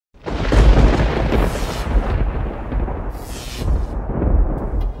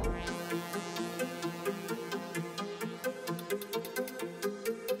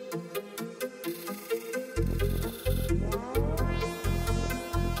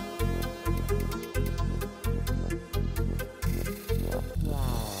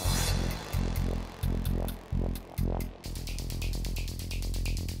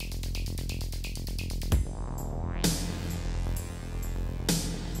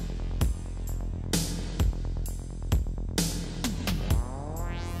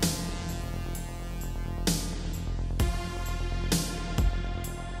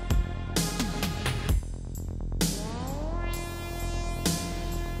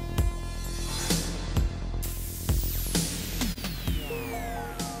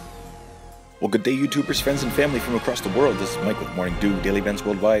Well, good day, YouTubers, friends, and family from across the world. This is Mike with Morning Dew, Daily Events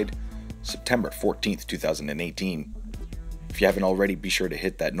Worldwide, September 14th, 2018. If you haven't already, be sure to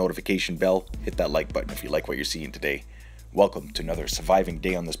hit that notification bell, hit that like button if you like what you're seeing today. Welcome to another surviving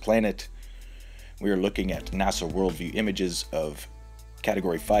day on this planet. We are looking at NASA Worldview images of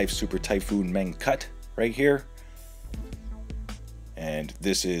Category 5 Super Typhoon Mangkhut right here. And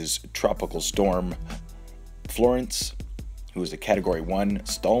this is Tropical Storm Florence, who is a Category 1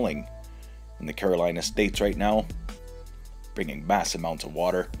 stalling in the Carolina States right now, bringing mass amounts of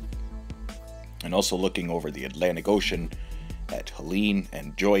water. And also looking over the Atlantic Ocean at Helene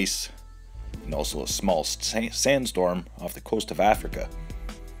and Joyce, and also a small sandstorm off the coast of Africa.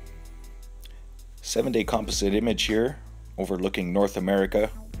 7-day composite image here overlooking North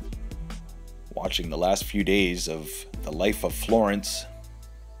America, watching the last few days of the life of Florence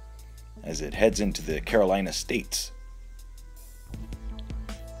as it heads into the Carolina States.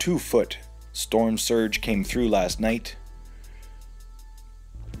 2-foot storm surge came through last night.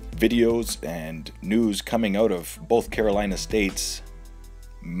 Videos and news coming out of both Carolina states,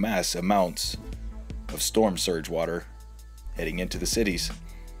 mass amounts of storm surge water heading into the cities.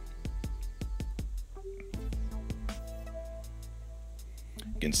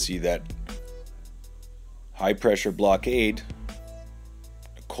 You can see that high pressure blockade,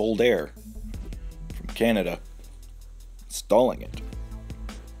 cold air from Canada, stalling it.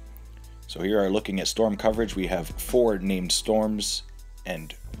 So here are looking at storm coverage. We have 4 named storms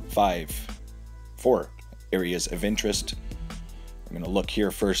and 4 areas of interest. I'm going to look here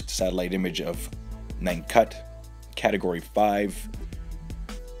first, satellite image of Mangkhut, Category 5,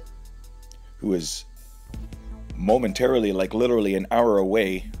 who is momentarily, like literally an hour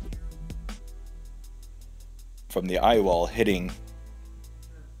away from the eye wall hitting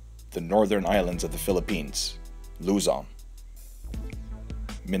the northern islands of the Philippines, Luzon,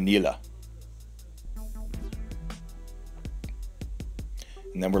 Manila.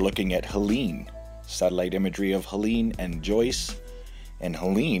 And then we're looking at Helene, satellite imagery of Helene and Joyce. And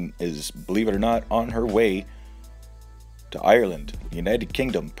Helene is, believe it or not, on her way to Ireland, United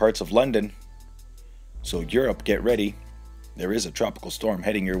Kingdom, parts of London. So Europe, get ready. There is a tropical storm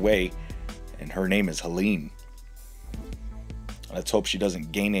heading your way, and her name is Helene. Let's hope she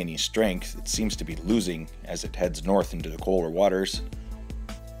doesn't gain any strength. It seems to be losing as it heads north into the colder waters.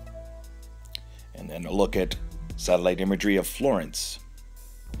 And then a look at satellite imagery of Florence.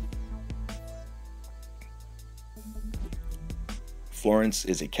 Florence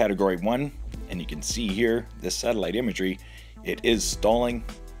is a Category 1, and you can see here, this satellite imagery, it is stalling.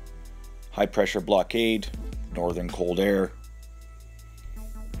 High pressure blockade, northern cold air.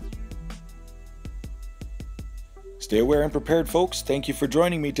 Stay aware and prepared, folks. Thank you for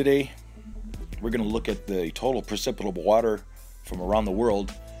joining me today. We're going to look at the total precipitable water from around the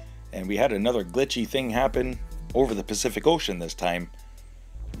world, and we had another glitchy thing happen over the Pacific Ocean this time.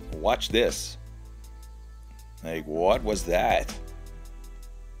 Watch this. Like, what was that?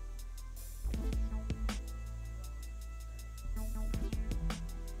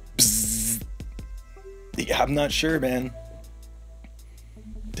 Yeah, I'm not sure, man.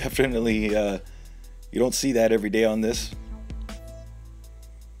 Definitely, you don't see that every day on this.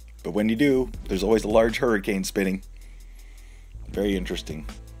 But when you do, there's always a large hurricane spinning. Very interesting.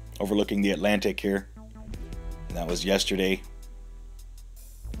 Overlooking the Atlantic here. And that was yesterday.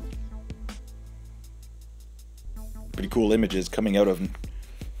 Pretty cool images coming out of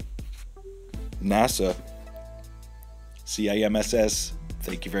NASA. CIMSS,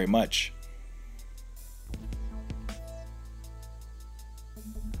 thank you very much.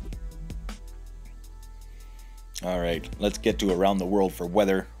 Alright, let's get to Around the World for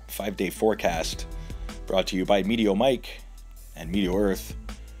Weather, 5-day forecast, brought to you by Meteo Mike and Meteo Earth.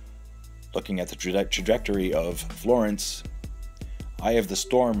 Looking at the trajectory of Florence, eye of the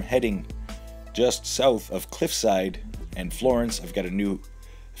storm heading just south of Cliffside and Florence. I've got a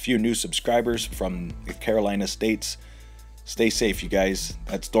few new subscribers from the Carolina States. Stay safe, you guys.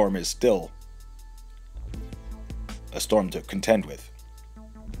 That storm is still a storm to contend with.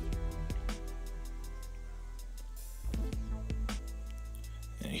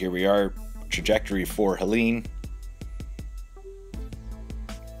 Here we are, trajectory for Helene.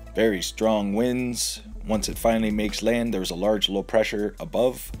 Very strong winds. Once it finally makes land, there's a large low pressure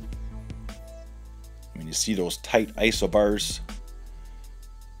above. When you see those tight isobars,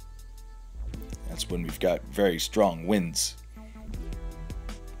 that's when we've got very strong winds.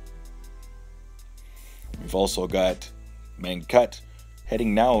 We've also got Mangkhut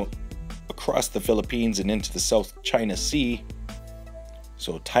heading now across the Philippines and into the South China Sea.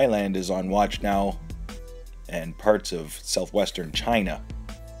 So Thailand is on watch now, and parts of southwestern China.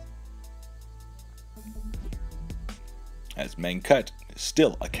 as Mangkhut is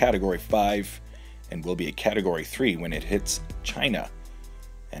still a Category 5 and will be a Category 3 when it hits China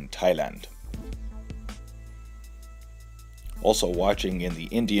and Thailand. Also watching in the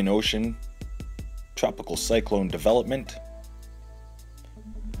Indian Ocean, tropical cyclone development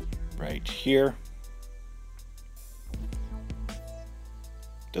right here.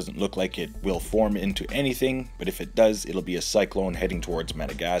 Doesn't look like it will form into anything, but if it does, it'll be a cyclone heading towards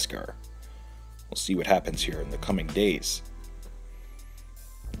Madagascar. We'll see what happens here in the coming days.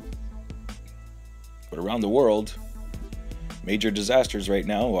 But around the world, major disasters right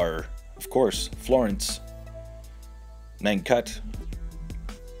now are, of course, Florence, Mangkhut,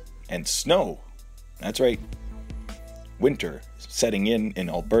 and snow. That's right. Winter setting in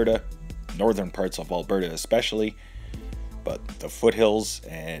Alberta, northern parts of Alberta especially, but the foothills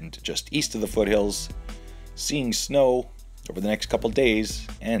and just east of the foothills, seeing snow over the next couple days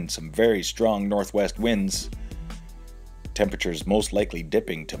and some very strong northwest winds. Temperatures most likely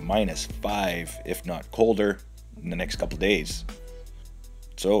dipping to -5, if not colder, in the next couple days.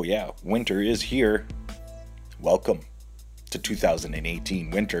 So yeah, winter is here. Welcome to 2018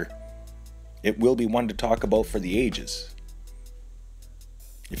 winter. It will be one to talk about for the ages.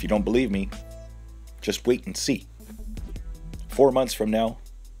 If you don't believe me, just wait and see. 4 months from now,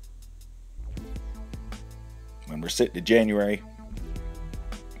 when we're sitting in January,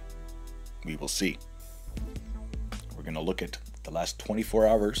 we will see. We're going to look at the last 24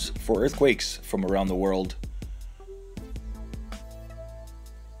 hours for earthquakes from around the world.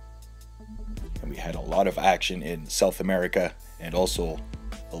 And we had a lot of action in South America and also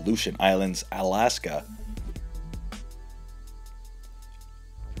Aleutian Islands, Alaska.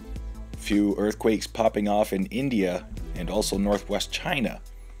 Few earthquakes popping off in India and also northwest China.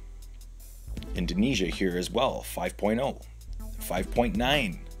 Indonesia here as well, 5.0,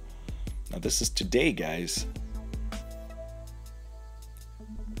 5.9. Now this is today, guys.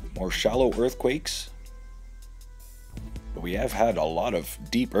 More shallow earthquakes, but we have had a lot of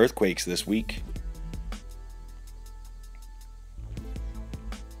deep earthquakes this week.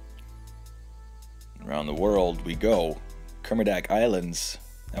 Around the world we go. Kermadec Islands,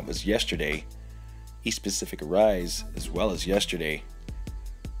 that was yesterday. East Pacific Rise as well as yesterday.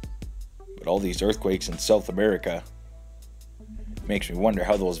 But all these earthquakes in South America makes me wonder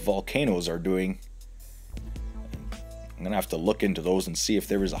how those volcanoes are doing. I'm gonna have to look into those and see if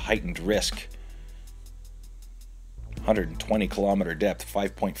there is a heightened risk. 120 kilometer depth,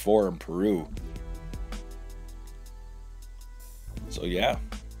 5.4 in Peru. So yeah,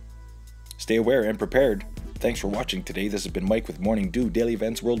 stay aware and prepared. Thanks for watching today. This has been Mike with Morning Dew Daily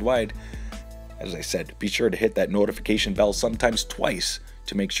Events Worldwide. As I said, be sure to hit that notification bell, sometimes twice,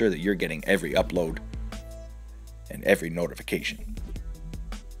 to make sure that you're getting every upload and every notification.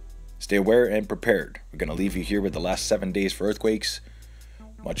 Stay aware and prepared. We're going to leave you here with the last 7 days for earthquakes.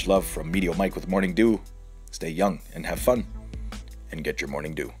 Much love from Meteor Mike with Morning Dew. Stay young and have fun, and get your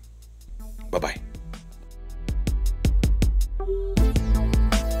morning dew. Bye-bye.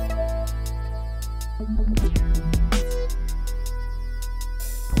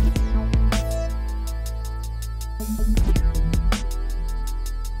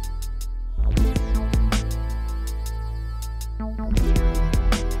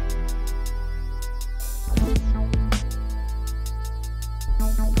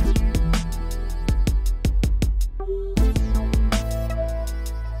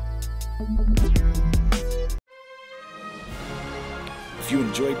 If you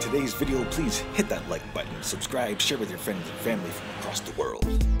enjoyed today's video, please hit that like button, subscribe, share with your friends and family from across the world.